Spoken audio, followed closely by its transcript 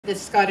the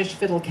Scottish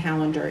fiddle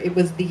calendar. It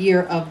was the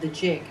year of the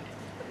jig.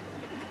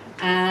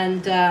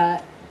 And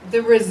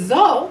the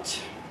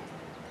result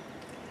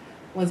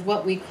was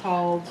what we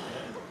called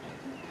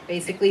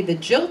basically the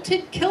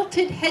jilted,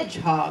 kilted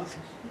hedgehog.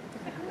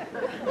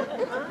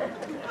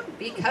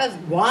 Because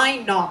why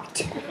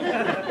not?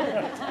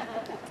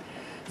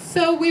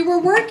 So we were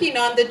working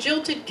on the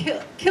jilted,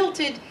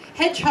 kilted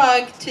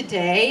hedgehog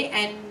today,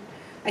 and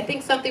I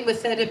think something was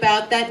said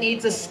about that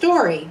needs a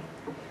story.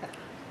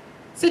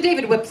 So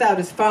David whips out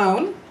his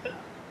phone,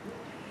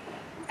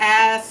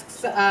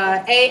 asks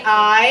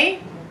AI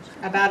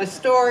about a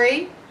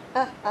story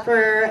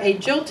for a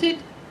jilted,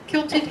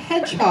 kilted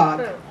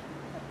hedgehog.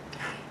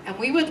 And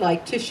we would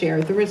like to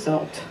share the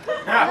result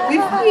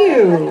with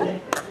you.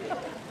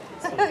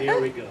 So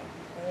here we go.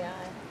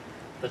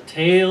 The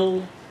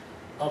tale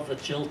of the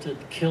jilted,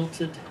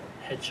 kilted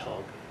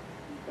hedgehog.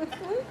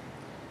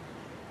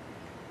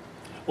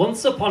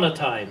 Once upon a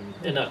time,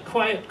 in a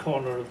quiet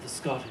corner of the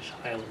Scottish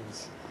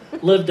Highlands,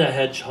 lived a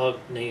hedgehog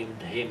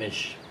named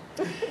Hamish.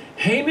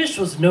 Hamish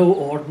was no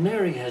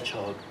ordinary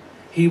hedgehog.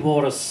 He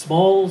wore a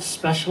small,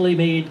 specially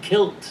made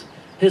kilt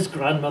his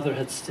grandmother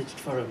had stitched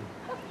for him.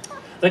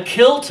 The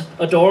kilt,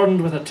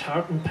 adorned with a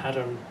tartan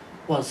pattern,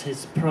 was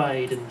his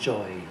pride and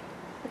joy.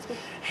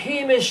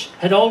 Hamish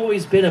had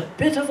always been a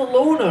bit of a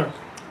loner,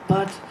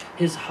 but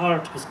his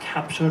heart was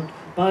captured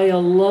by a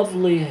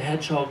lovely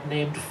hedgehog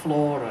named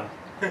Flora.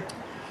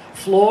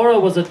 Flora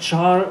was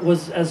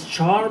as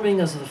charming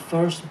as the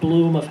first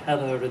bloom of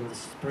heather in the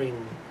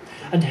spring,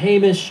 and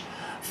Hamish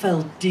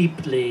fell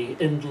deeply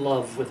in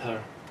love with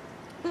her.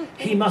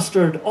 He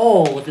mustered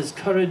all of his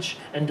courage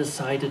and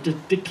decided to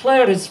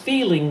declare his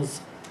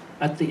feelings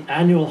at the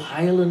annual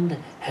Highland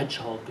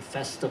Hedgehog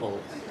Festival.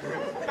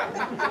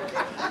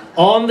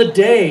 On the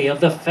day of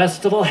the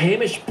festival,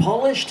 Hamish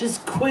polished his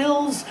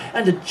quills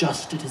and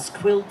adjusted his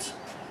quilted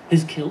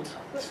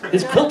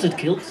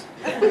kilt.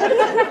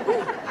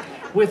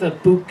 With a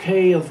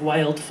bouquet of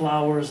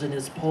wildflowers in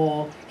his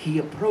paw, he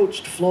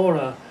approached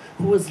Flora,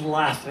 who was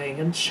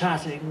laughing and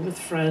chatting with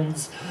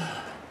friends.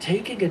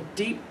 Taking a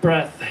deep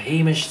breath,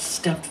 Hamish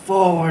stepped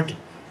forward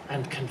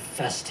and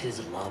confessed his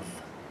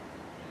love.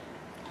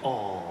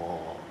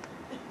 Aww.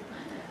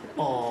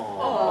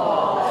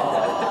 Aww.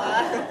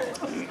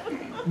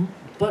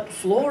 But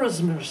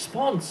Flora's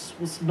response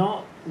was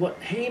not what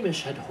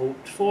Hamish had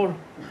hoped for.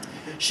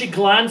 She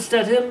glanced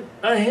at him,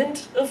 a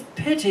hint of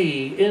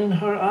pity in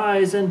her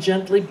eyes, and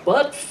gently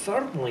but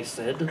firmly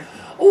said,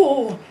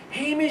 "Oh,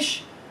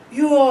 Hamish,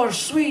 you are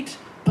sweet,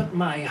 but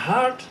my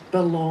heart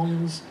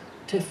belongs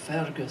to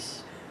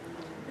Fergus."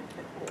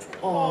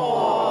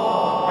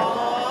 Aww.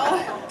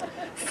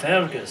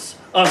 Fergus,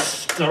 a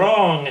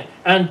strong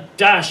and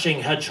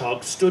dashing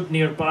hedgehog, stood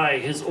nearby,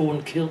 his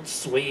own kilt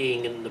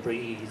swaying in the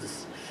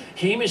breeze.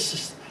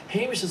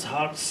 Hamish's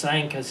heart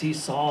sank as he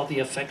saw the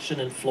affection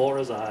in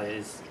Flora's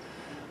eyes.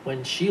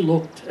 When she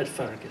looked at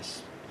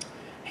Fergus,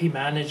 he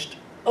managed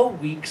a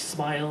weak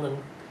smile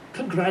and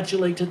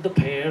congratulated the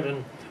pair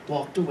and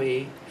walked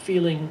away,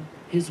 feeling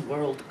his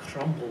world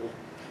crumble.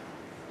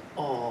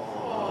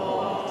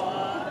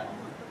 Aww.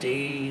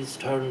 Days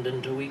turned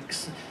into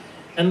weeks,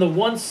 and the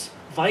once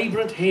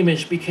vibrant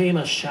Hamish became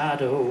a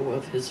shadow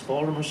of his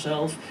former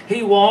self.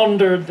 He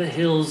wandered the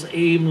hills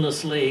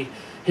aimlessly,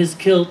 his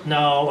kilt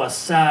now a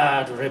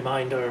sad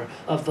reminder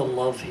of the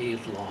love he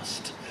had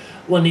lost.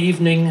 One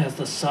evening, as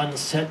the sun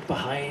set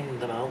behind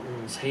the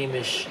mountains,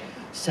 Hamish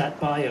sat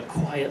by a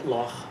quiet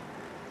loch,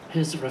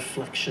 his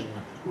reflection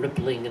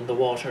rippling in the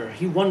water.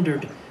 He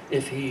wondered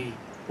if he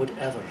would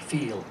ever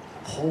feel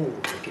whole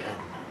again.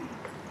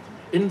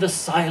 In the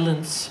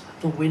silence,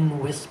 the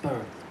wind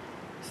whispered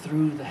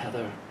through the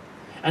heather,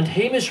 and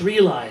Hamish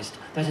realized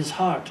that his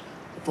heart,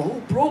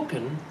 though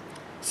broken,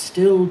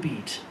 still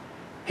beat.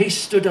 He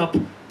stood up,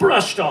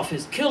 brushed off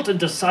his kilt, and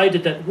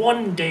decided that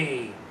one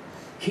day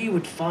he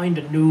would find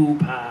a new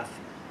path,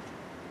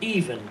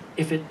 even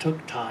if it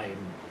took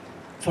time.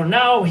 For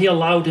now he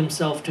allowed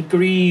himself to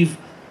grieve,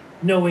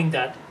 knowing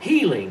that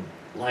healing,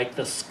 like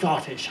the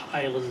Scottish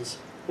Highlands,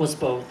 was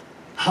both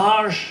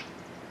harsh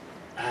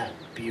and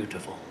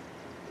beautiful.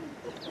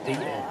 The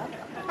end.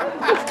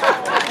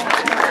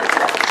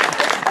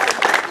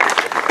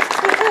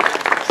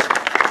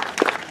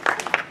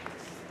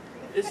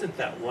 Isn't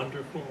that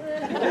wonderful?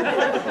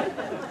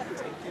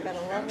 Got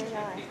a lovely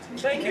eye.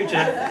 Thank you,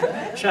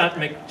 Chat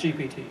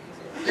McGPT.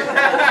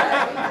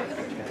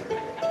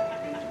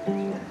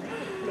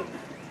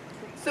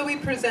 So we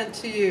present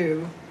to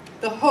you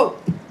the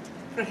hope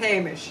for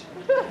Hamish,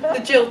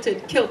 the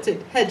jilted,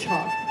 kilted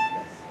hedgehog.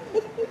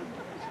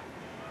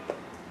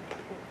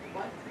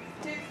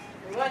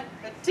 One,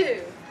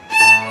 two.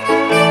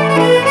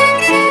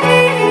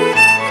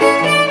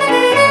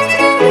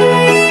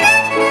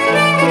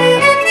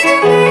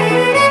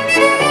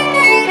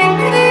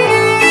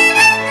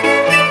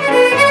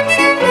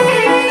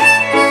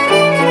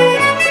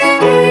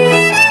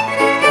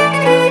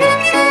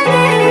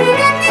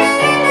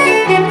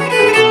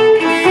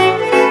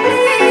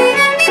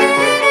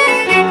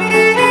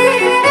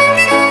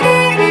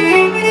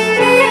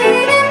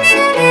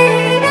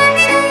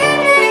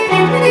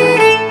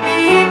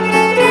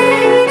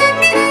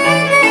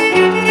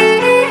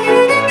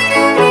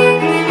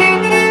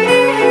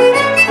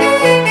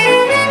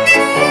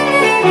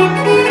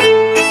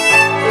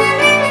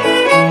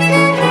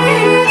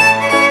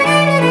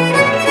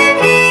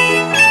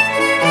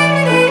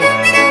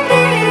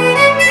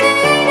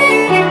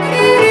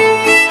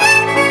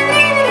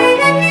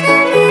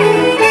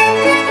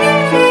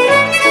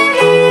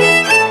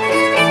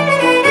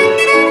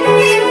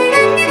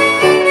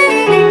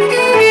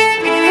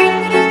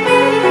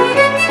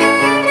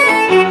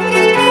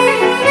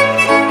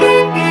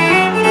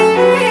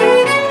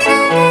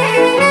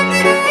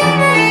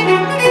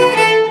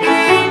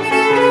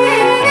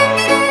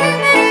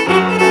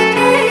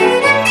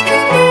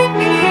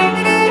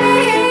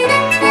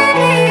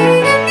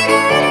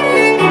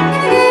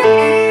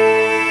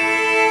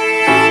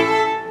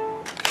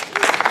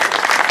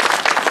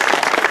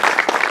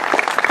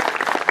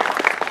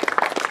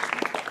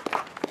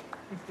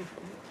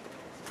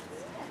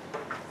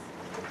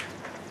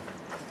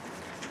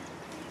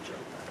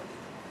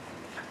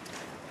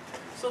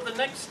 So the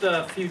next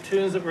few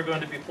tunes that we're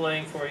going to be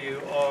playing for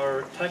you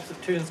are types of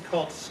tunes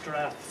called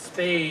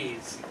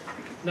strathspeys.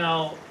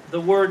 Now, the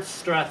word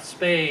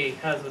strathspey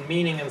has a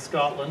meaning in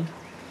Scotland,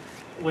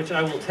 which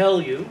I will tell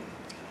you.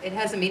 It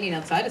has a meaning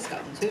outside of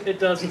Scotland, too. It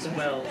does as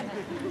well.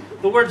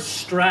 The word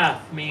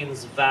strath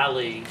means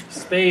valley.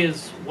 Spey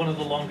is one of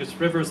the longest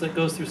rivers that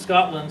goes through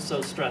Scotland, so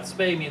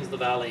strathspey means the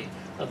valley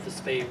of the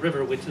Spey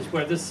River, which is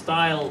where this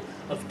style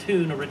of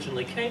tune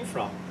originally came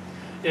from.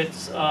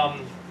 It's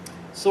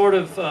sort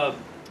of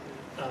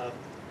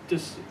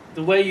just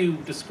the way you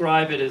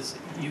describe it is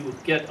you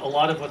get a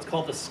lot of what's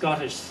called the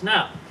Scottish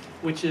snap,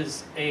 which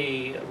is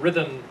a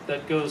rhythm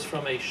that goes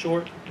from a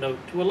short note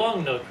to a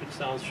long note, which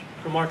sounds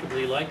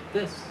remarkably like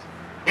this.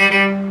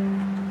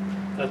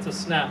 That's a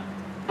snap.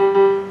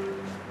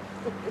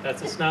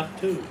 That's a snap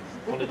too,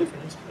 on a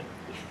different instrument.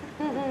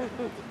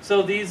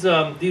 So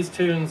these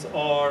tunes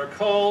are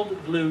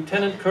called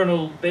Lieutenant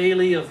Colonel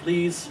Bailey of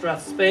Lee's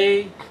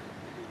Strathspey,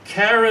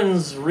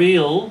 Karen's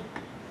Reel,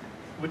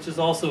 which is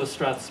also a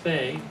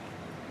strathspey,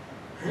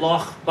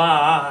 Loch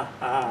Ba,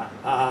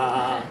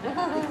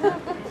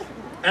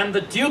 and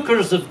the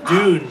Dukers of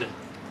Doon.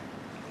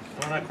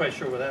 I'm not quite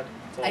sure what that's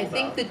all I about.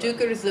 think the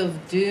Dukers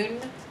of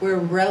Doon were a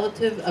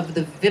relative of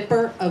the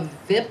Vipper of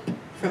Vip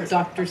from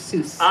Dr.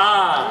 Seuss.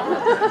 Ah!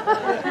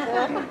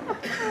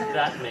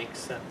 That makes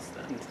sense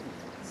then.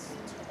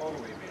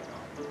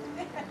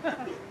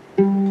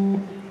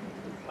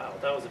 Wow,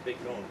 that was a big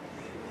note.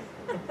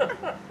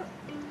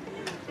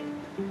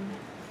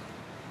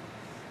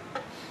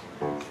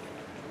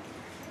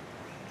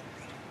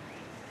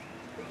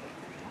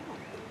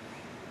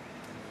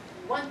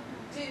 One,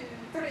 two,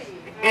 three.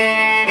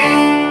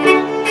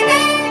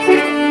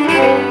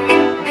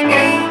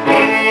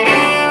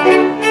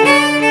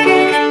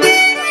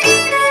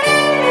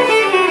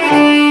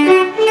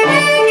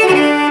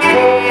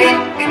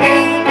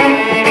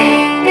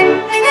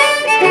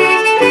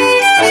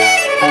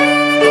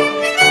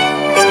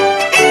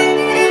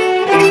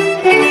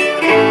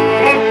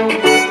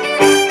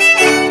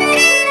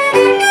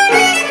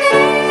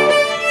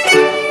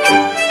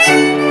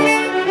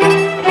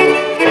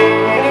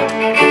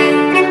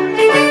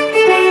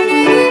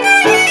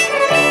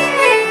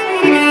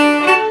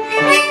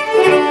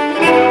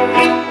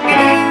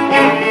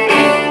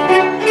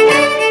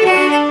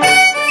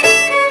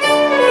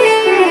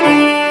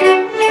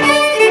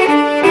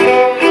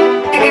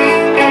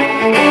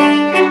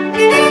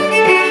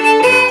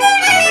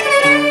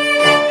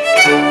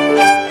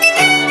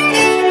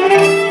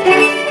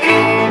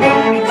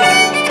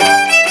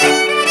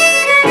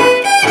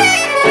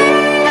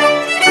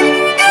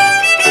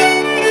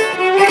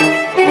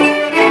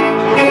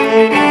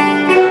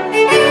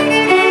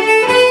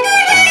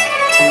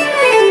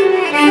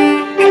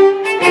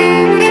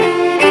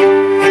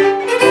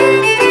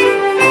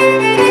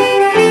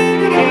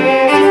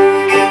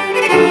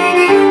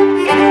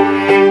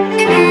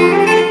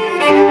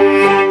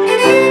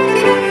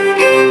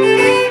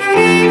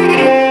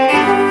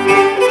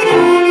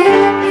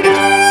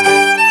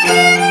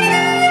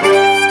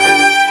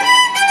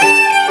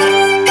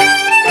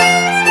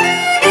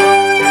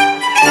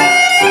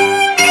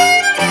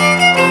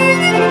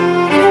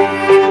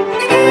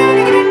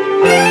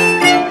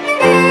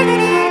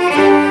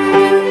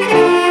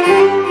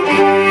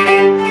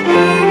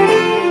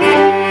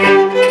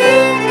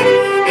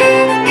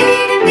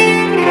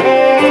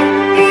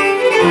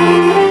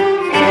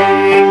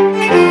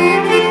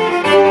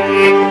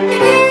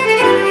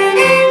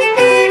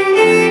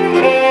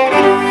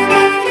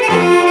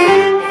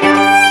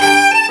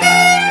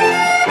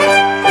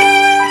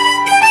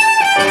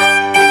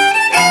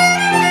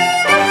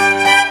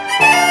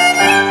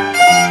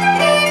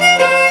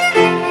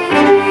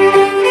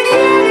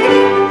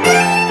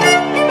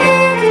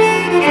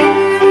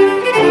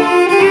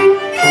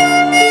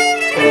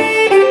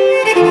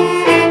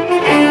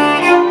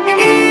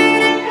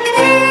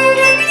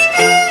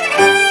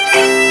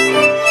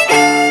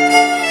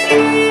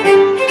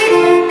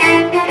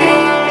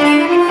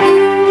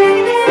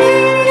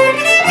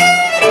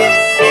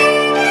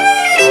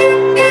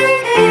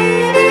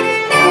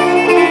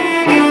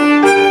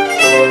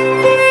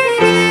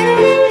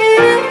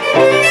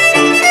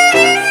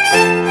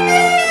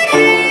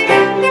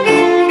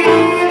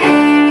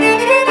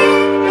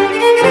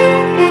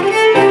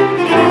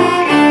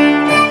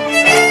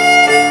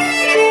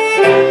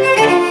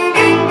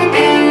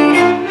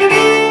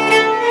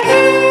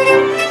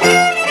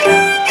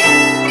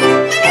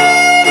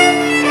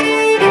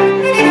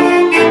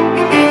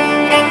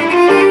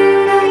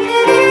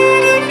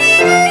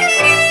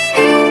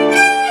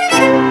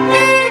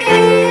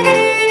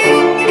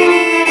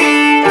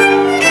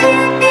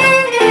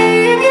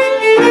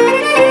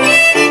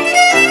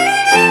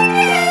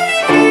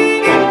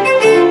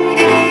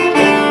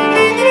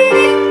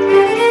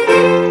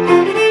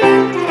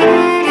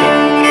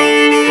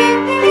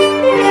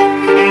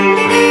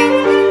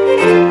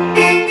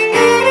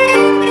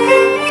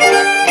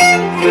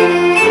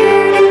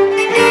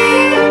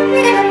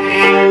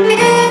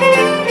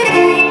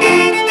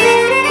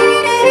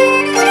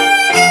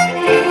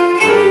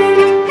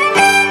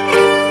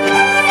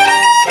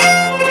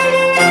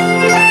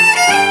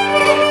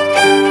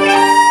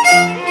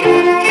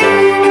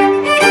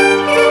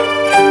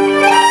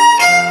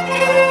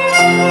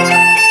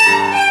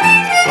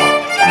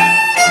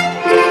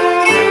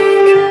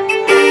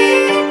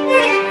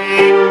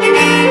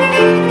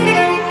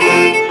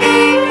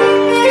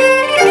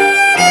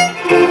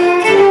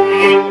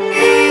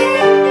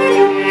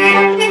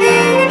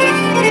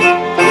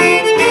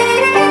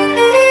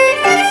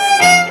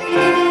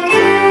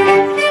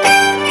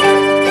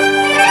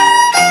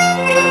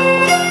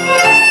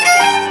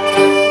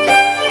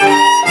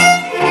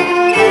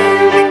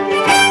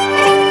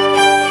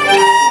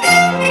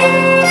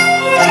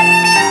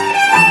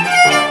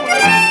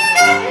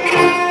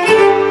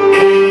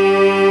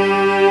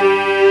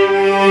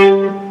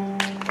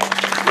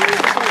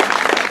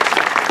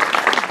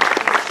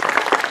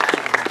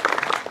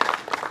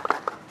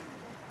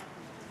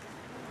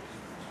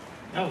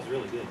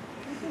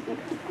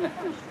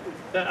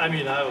 I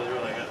mean, I was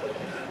really good.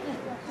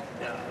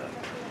 Yeah.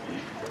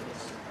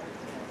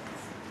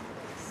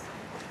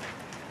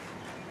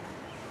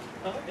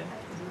 Okay.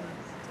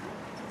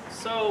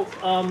 So,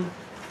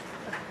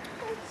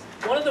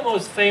 one of the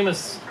most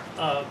famous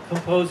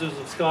composers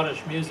of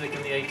Scottish music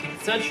in the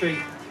 18th century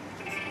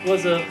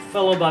was a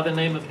fellow by the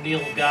name of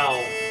Neil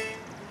Gow.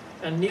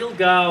 And Neil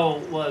Gow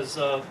was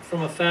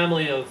from a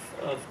family of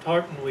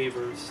tartan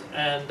weavers.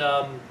 And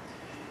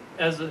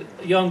as a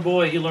young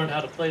boy, he learned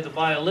how to play the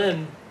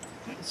violin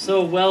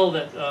so well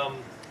that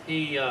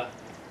he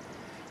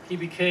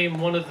became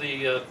one of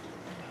the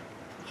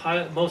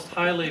most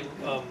highly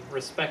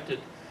respected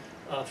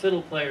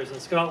fiddle players in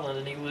Scotland,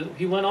 and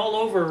he went all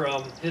over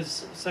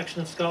his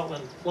section of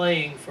Scotland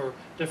playing for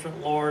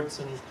different lords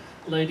and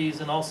ladies,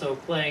 and also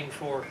playing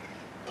for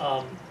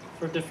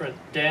different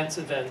dance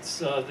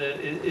events.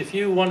 If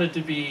you wanted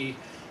to be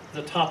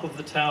the top of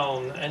the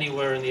town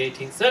anywhere in the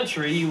 18th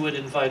century, you would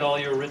invite all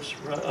your rich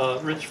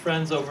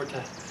friends over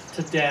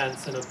to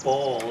dance in a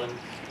ball. And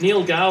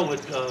Neil Gow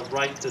would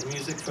write the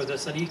music for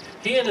this, and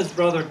he and his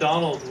brother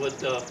Donald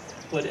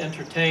would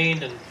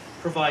entertain and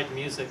provide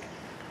music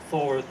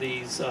for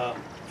these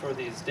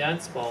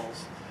dance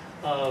balls.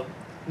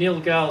 Neil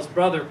Gow's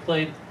brother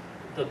played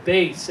the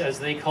bass, as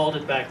they called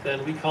it back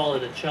then. We call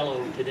it a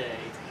cello today.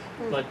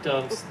 But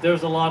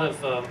there's a lot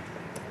of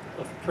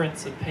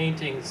prints and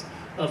paintings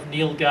of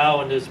Neil Gow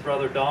and his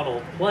brother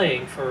Donald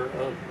playing for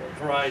a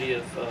variety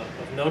of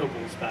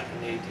notables back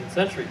in the 18th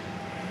century.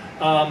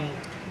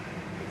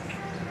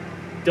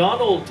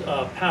 Donald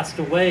passed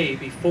away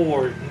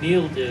before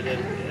Neil did,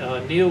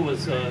 and Neil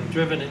was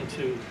driven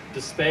into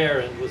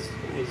despair and was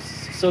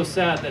so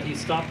sad that he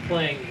stopped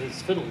playing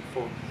his fiddle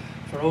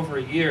for over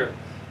a year.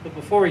 But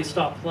before he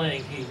stopped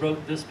playing, he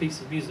wrote this piece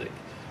of music,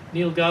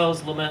 Neil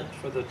Gow's Lament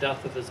for the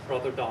Death of His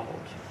Brother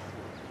Donald.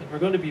 And we're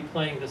going to be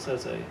playing this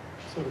as a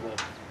sort of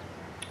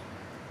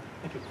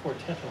like a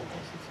quartet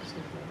almost,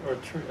 or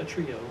a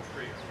trio.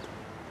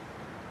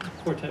 A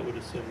quartet would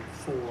assume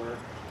four.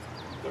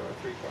 There are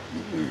three parts.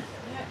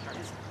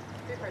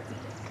 Three parts.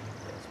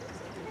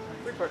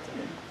 Three parts.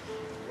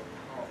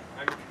 Oh,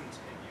 I'm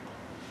continuum.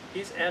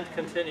 He's and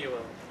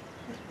continuo.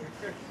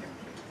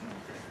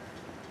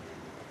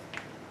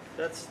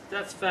 That's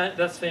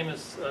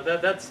famous.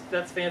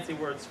 That's fancy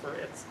words for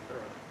it's.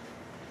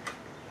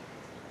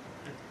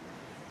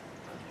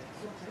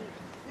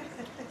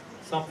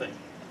 Something.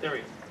 There we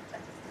go.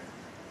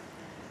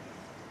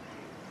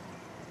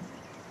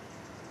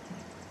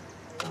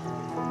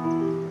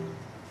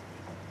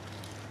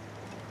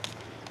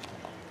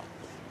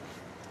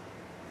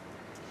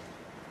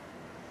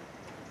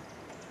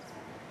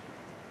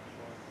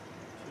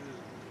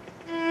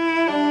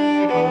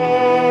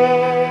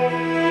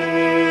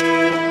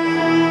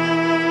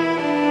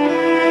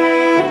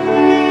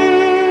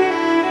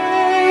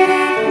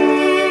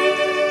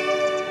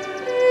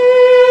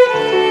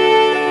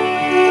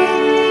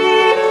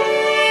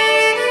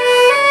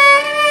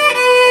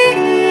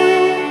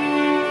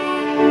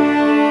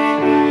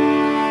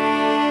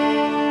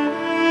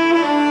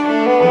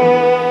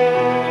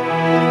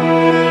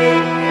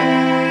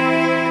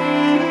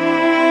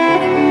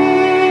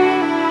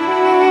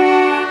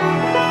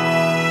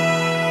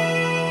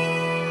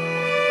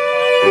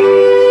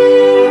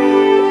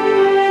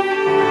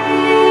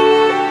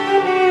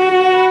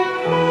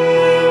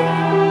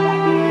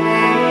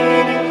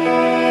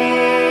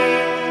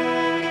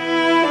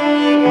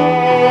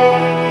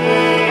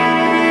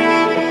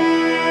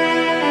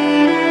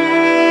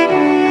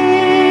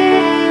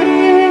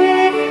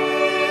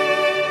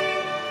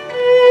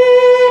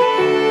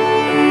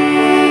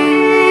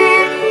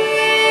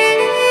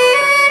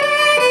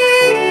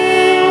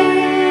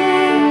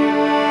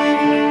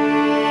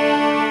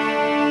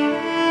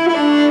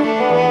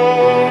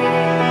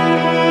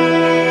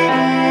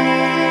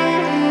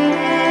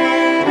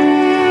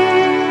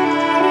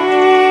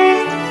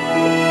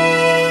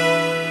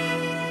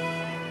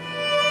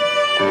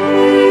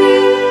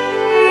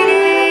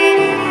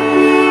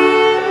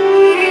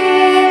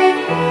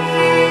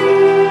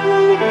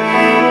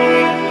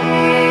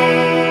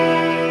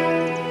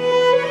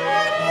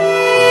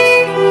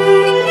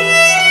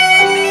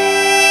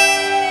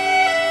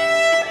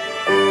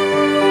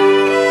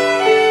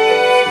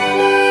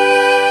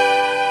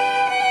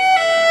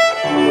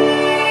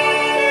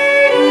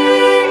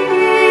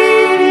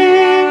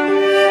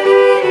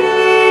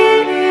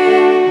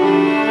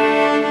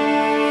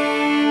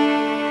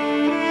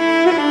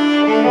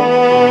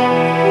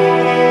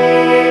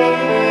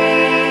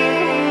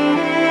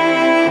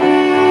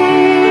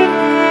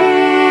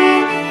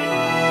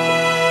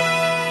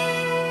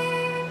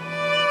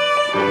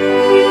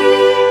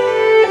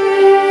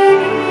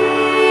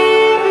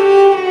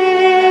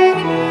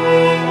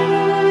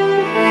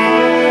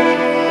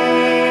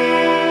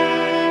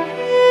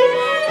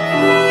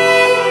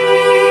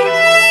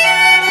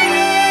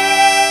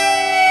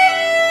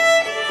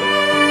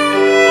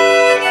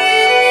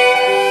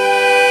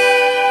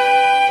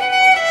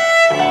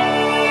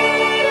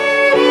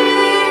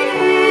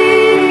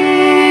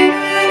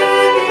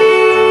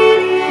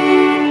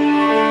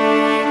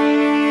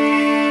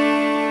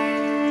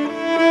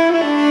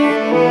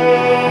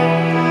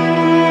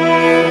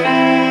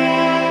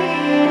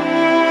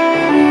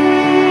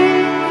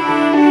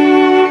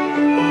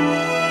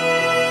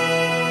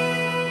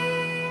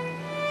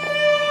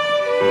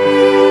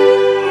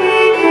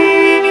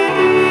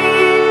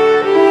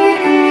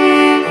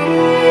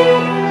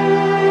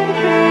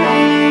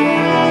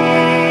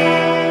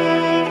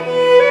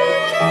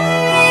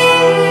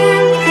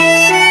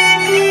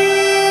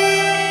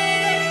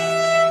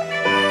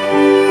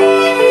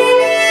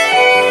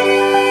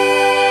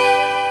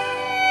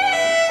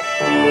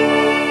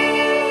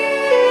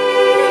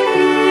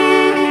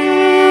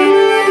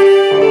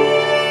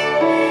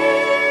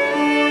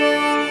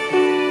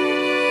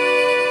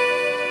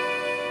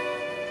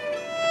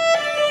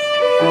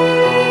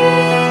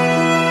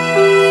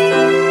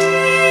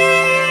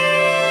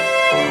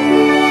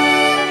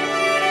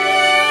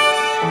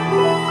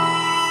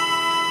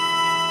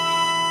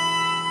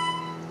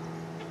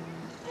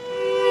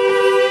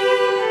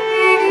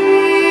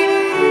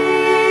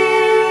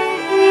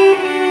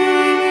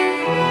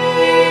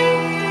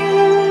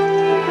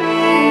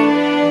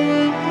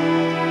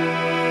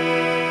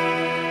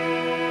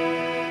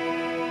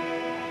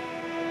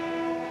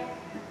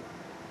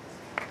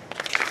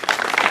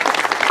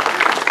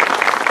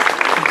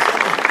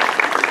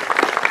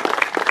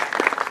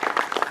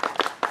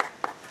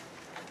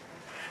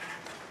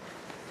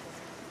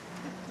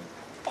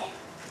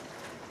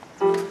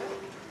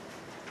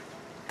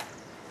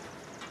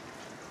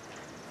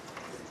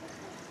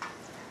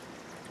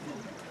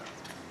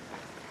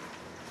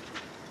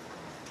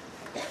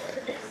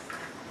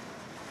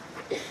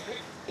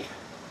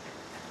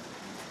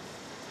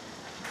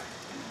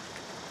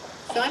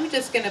 So I'm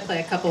just going to play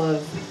a couple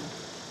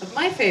of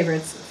my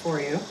favorites for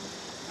you.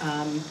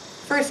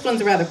 First one's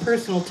a rather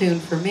personal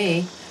tune for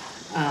me.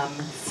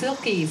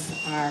 Silkies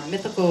are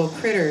mythical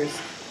critters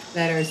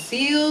that are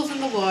seals in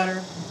the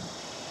water,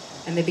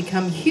 and they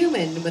become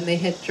human when they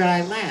hit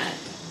dry land.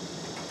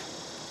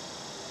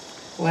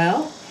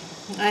 Well,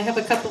 I have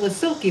a couple of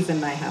silkies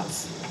in my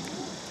house.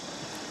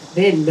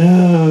 They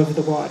love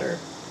the water.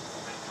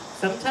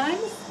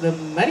 Sometimes the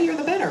muddier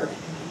the better.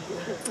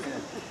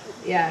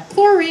 Yeah,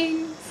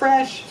 chlorine,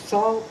 fresh,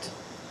 salt,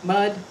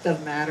 mud,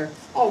 doesn't matter.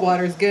 All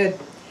water's good.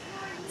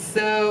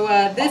 So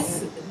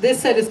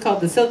this set is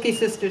called the Silky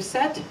Sisters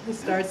set. It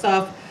starts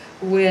off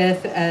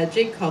with a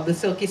jig called the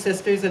Silky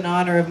Sisters in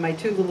honor of my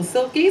two little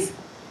silkies.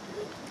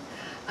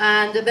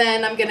 And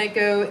then I'm going to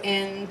go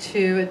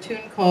into a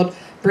tune called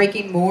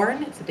Breaking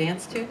Morn. It's a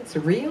dance tune. It's a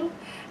reel.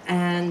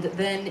 And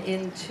then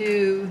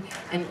into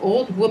An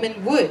Old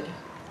Woman Would.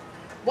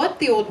 What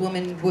the old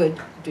woman would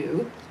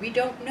do, we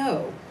don't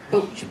know.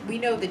 But we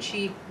know that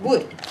she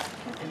would.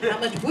 And how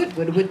much wood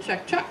would a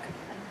woodchuck chuck?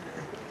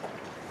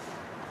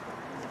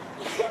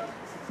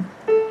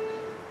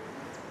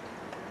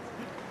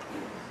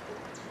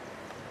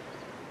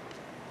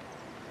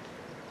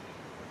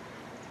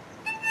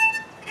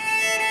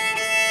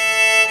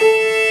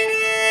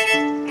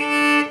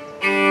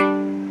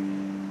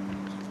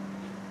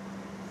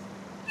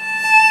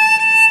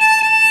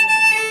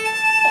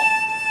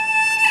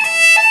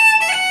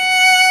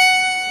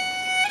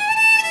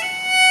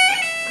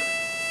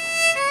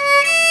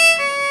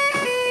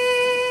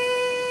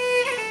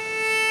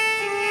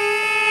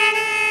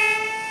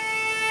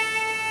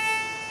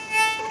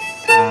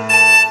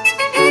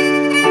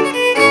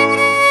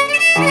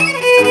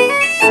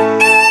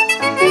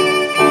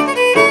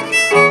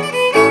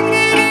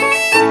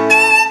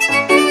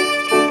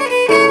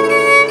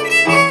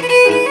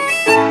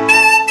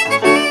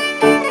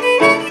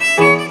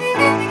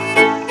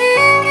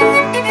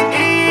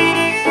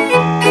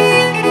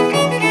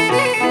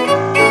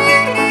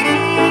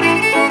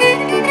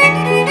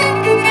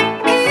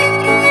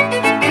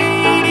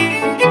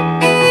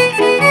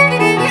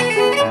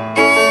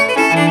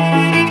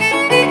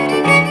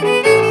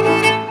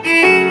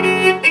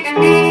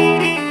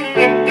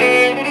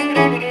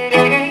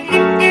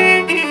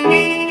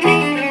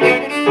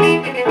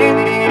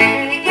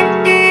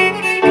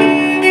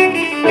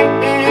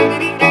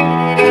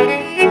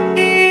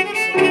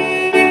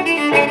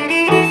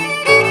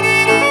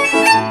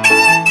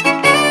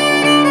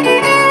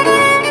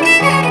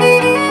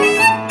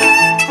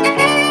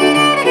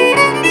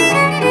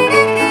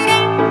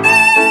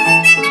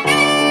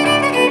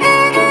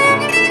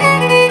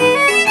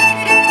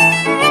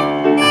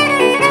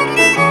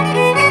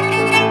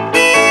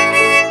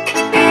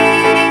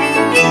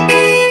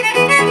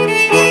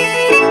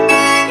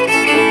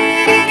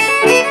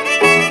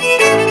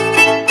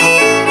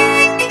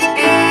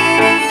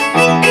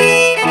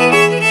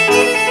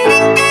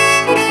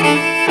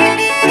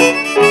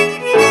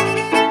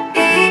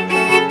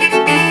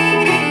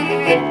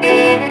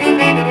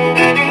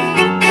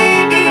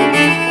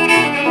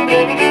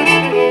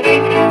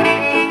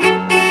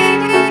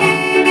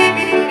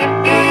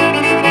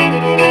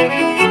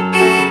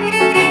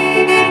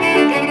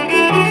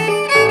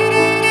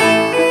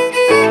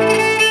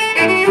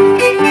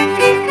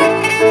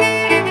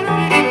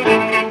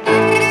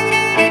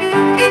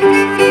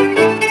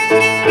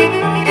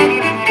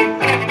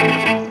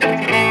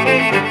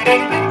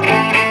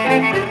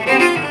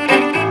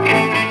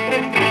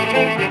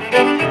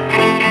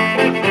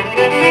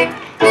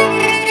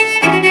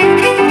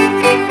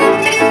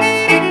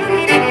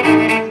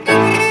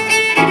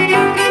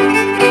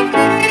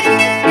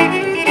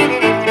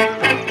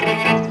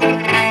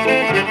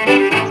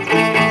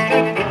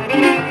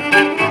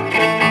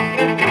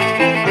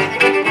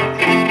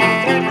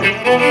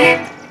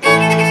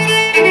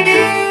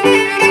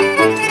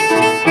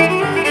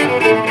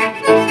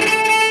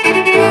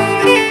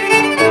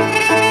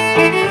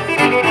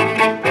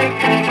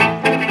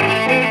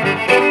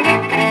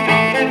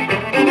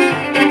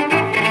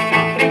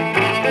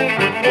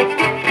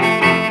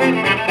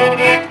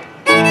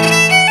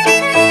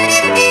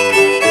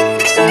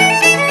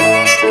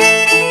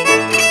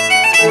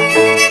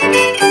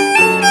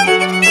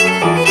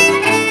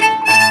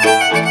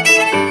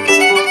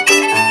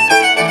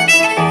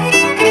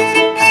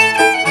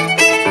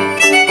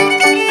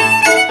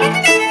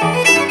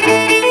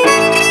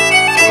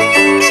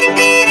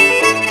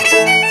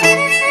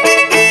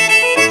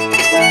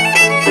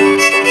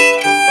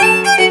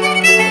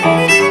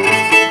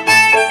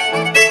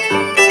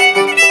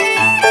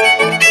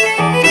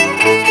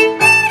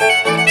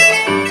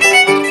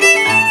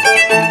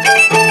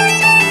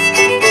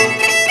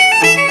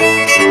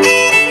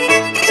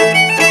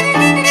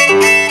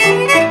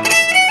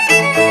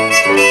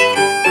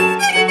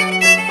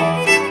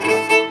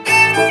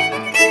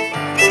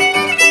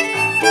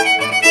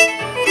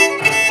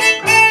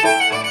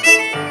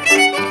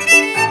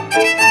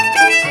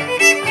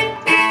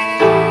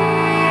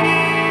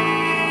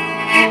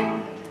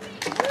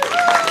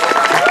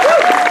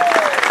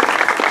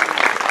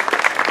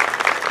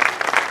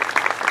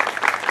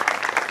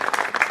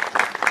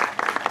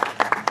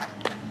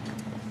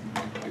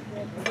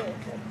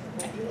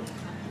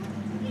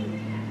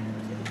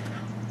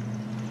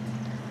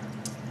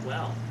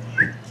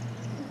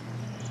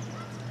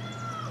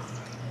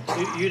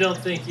 You don't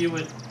think you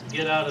would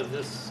get out of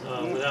this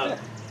without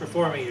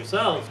performing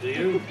yourselves, do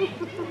you?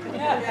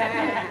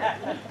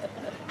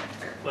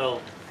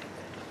 Well,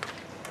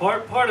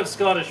 part of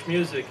Scottish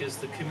music is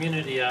the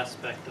community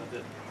aspect of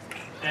it,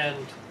 and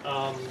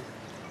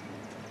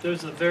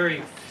there's a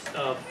very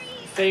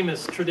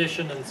famous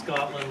tradition in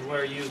Scotland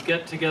where you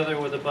get together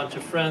with a bunch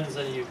of friends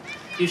and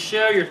you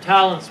share your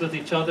talents with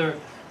each other,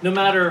 no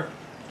matter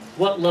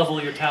what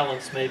level your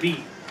talents may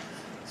be.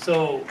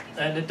 So,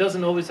 and it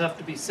doesn't always have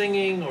to be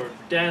singing or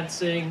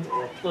dancing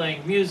or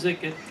playing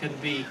music. It can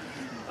be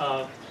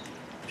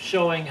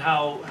showing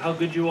how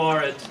good you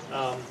are at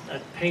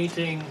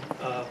painting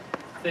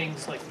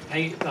things like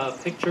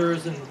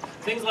pictures and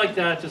things like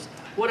that. Just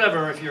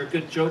whatever, if you're a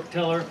good joke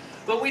teller.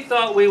 But we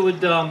thought we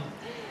would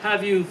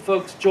have you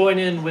folks join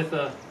in with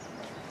a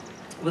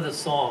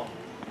song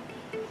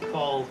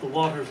called "The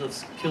Waters of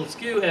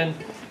Kilskew," and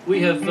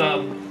we have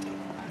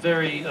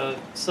very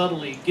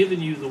subtly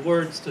given you the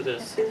words to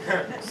this.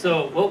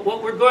 So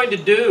what we're going to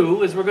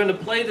do is we're going to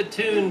play the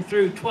tune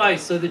through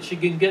twice so that you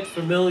can get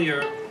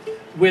familiar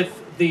with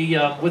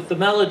the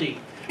melody.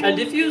 And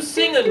if you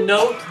sing a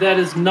note that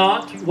is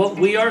not what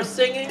we are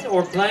singing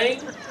or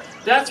playing,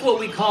 that's what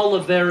we call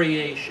a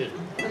variation.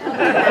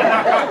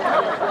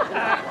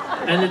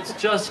 And it's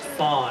just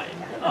fine.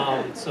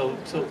 So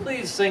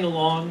please sing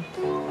along.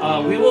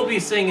 We will be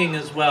singing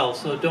as well,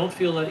 so don't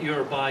feel that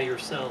you're by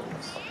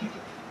yourselves.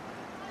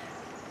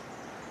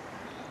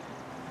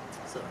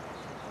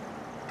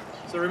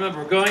 So remember,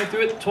 we're going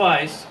through it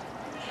twice,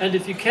 and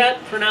if you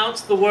can't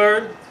pronounce the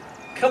word,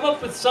 come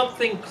up with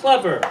something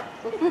clever.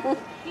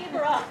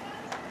 Pibroch.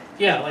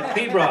 Yeah, like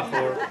Pibroch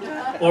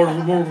or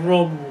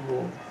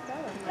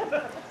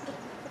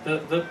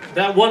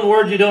that one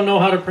word you don't know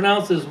how to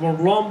pronounce is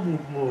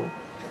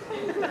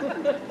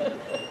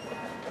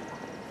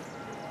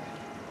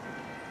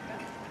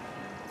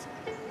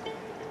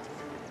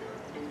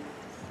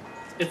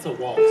It's a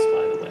waltz,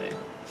 by the way.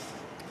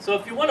 So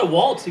if you want a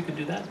waltz, you can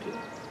do that too.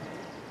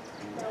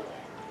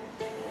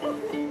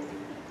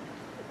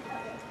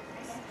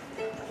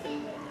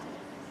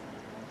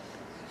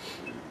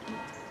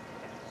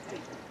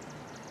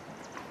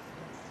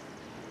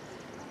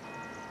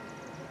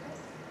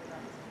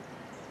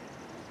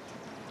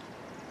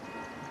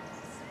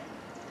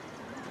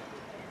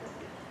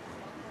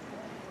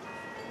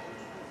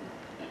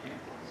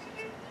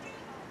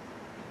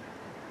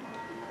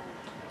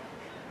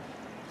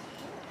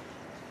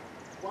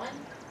 One,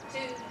 two,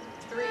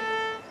 three,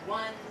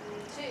 1,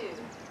 2.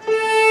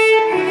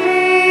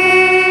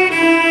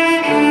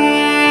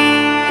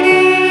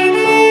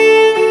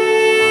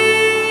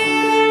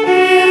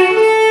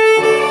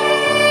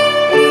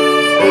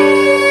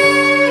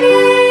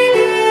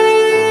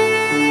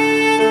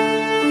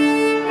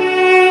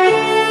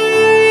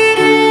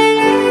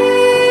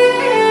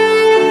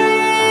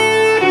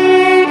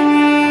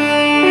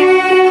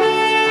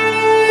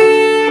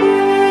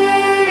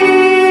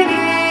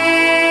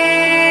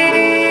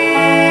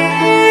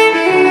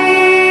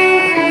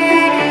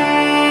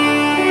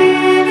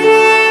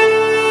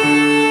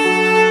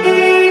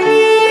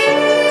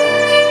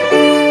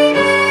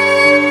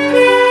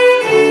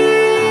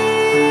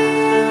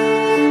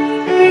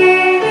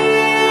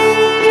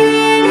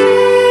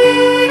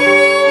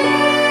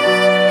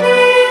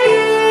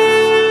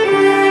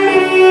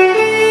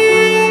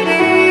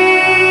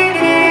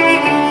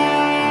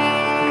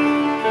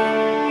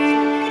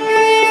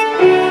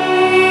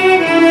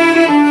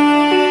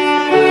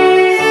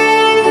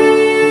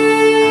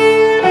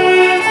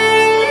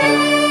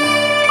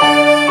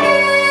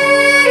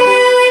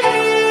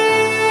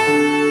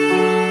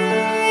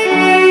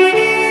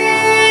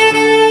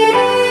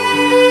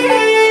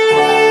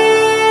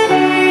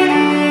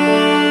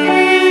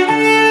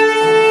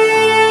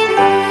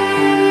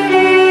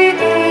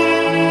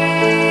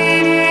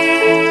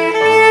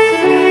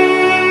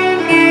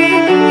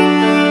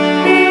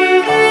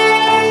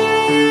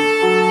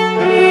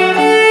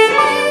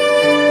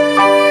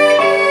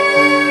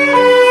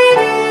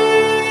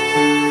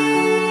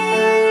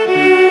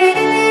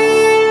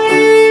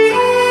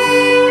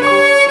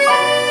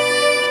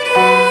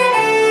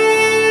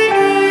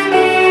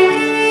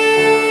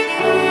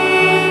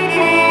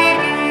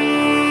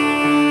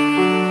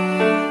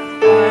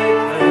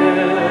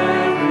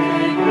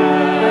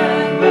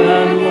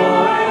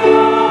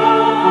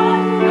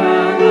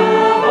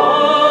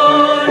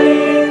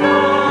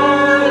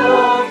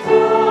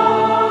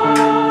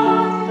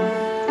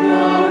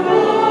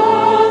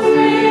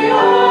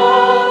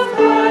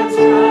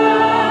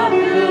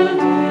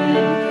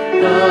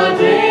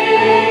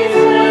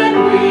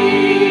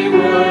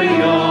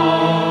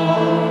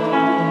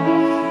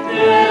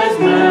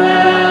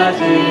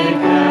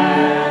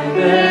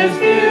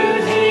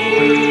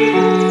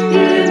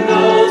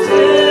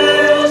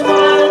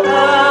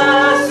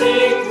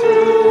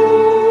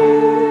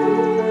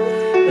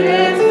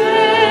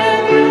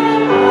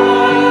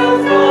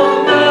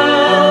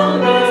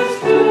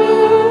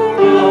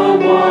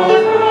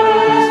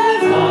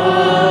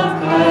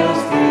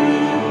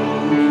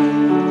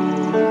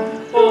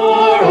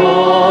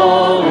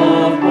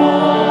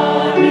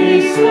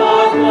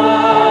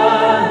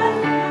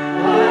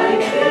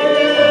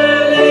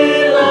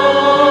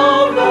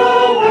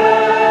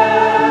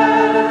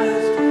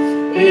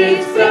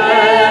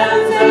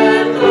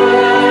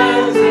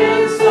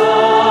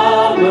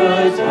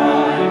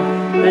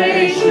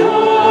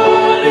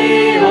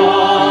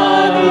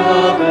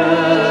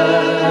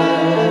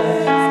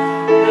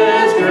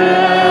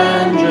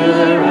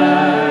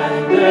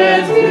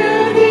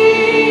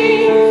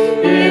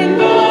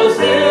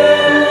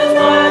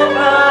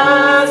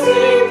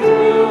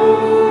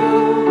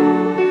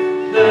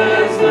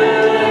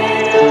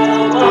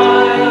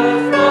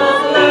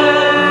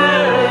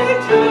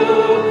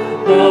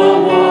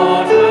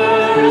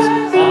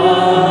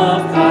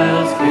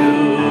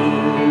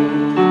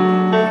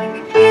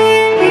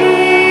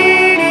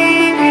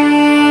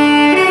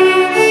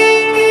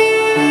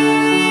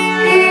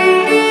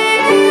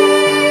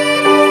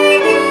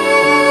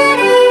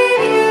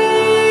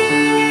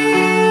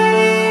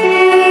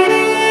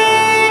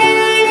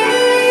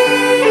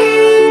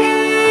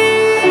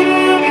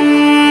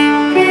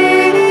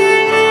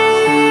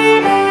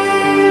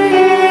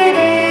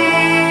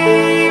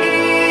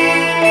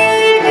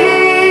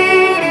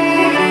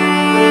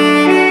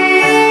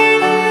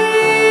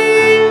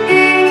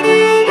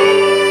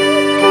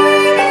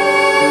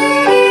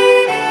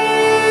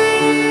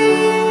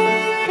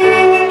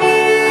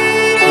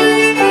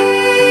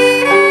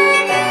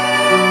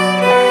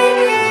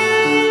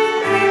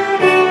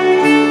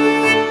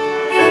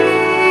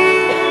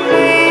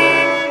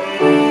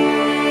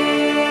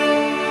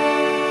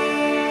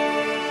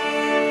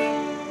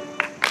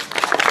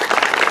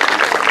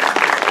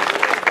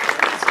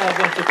 a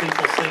bunch of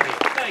people singing.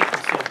 Thank you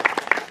so much.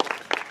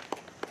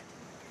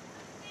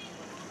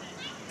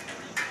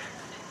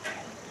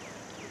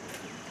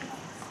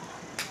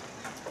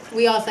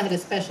 We also had a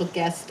special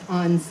guest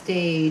on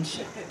stage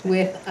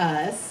with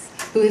us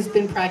who has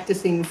been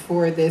practicing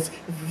for this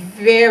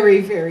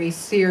very, very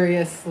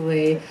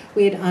seriously.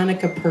 We had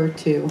Annika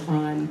Pertu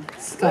on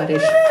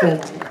Scottish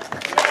fiddle.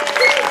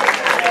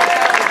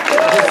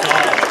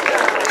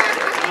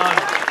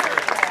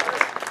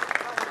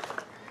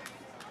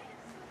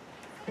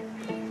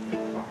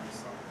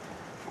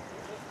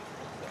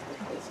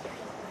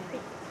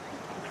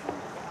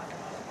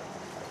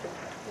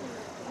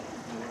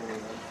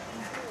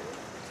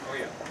 Oh,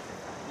 yeah.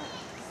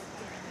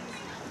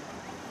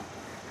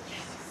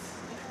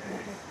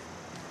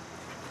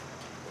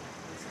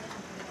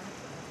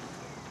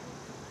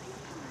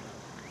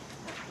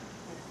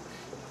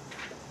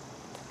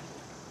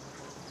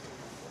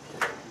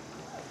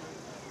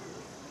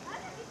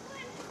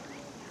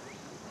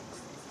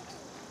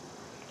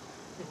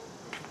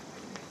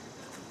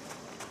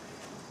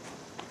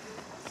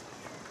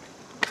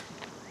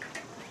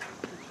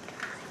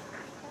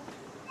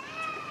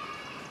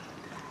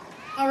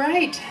 All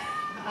right.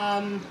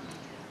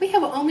 We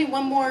have only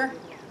one more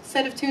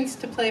set of tunes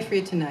to play for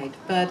you tonight,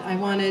 but I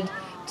wanted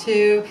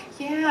to,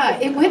 yeah,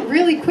 it went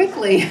really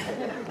quickly.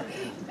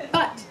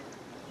 But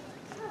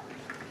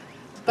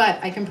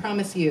I can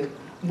promise you,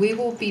 we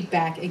will be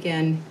back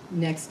again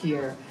next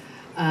year.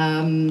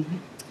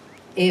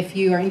 If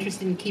you are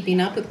interested in keeping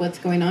up with what's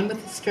going on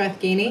with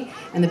Strathgheny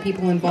and the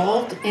people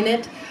involved in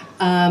it,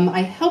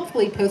 I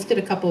helpfully posted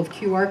a couple of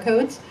QR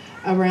codes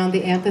around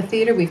the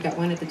amphitheater. We've got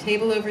one at the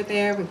table over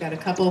there. We've got a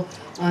couple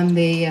on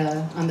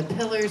the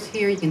pillars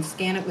here. You can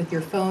scan it with your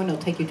phone. It'll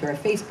take you to our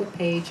Facebook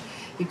page.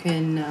 You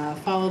can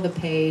follow the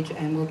page,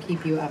 and we'll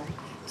keep you up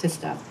to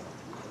stuff.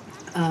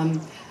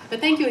 But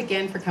thank you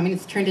again for coming.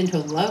 It's turned into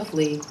a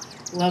lovely,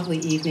 lovely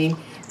evening.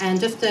 And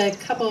just a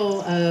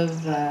couple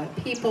of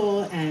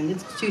people and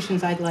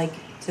institutions I'd like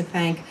to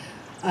thank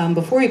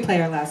before we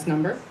play our last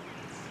number.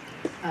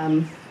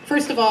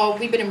 First of all,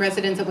 we've been in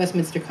residence at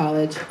Westminster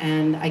College,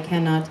 and I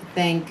cannot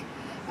thank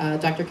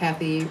Dr.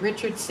 Kathy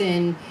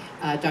Richardson,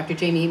 Dr.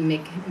 Jamie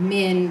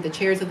McMinn, the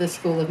chairs of the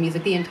School of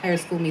Music, the entire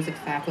School of Music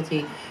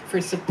faculty,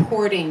 for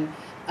supporting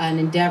an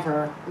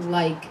endeavor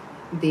like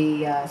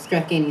the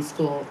Strathgheny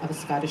School of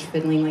Scottish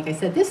Fiddling. Like I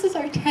said, this is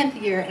our 10th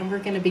year, and we're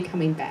going to be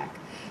coming back.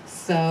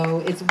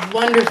 So it's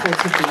wonderful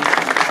to be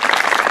here.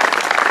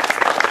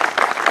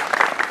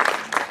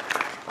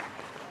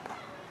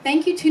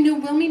 Thank you to New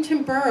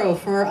Wilmington Borough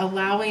for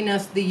allowing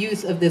us the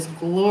use of this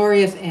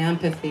glorious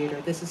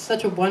amphitheater. This is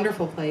such a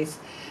wonderful place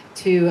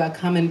to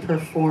come and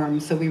perform.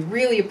 So we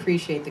really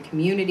appreciate the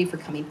community for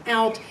coming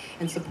out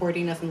and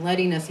supporting us and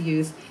letting us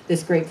use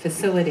this great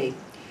facility.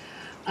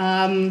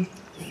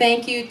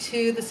 Thank you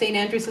to the St.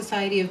 Andrew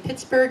Society of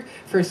Pittsburgh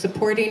for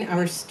supporting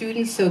our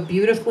students so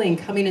beautifully and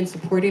coming and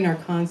supporting our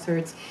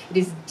concerts. It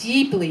is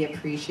deeply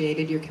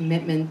appreciated, your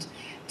commitment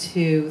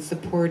to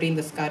supporting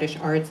the Scottish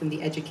arts and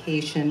the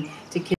education to kids.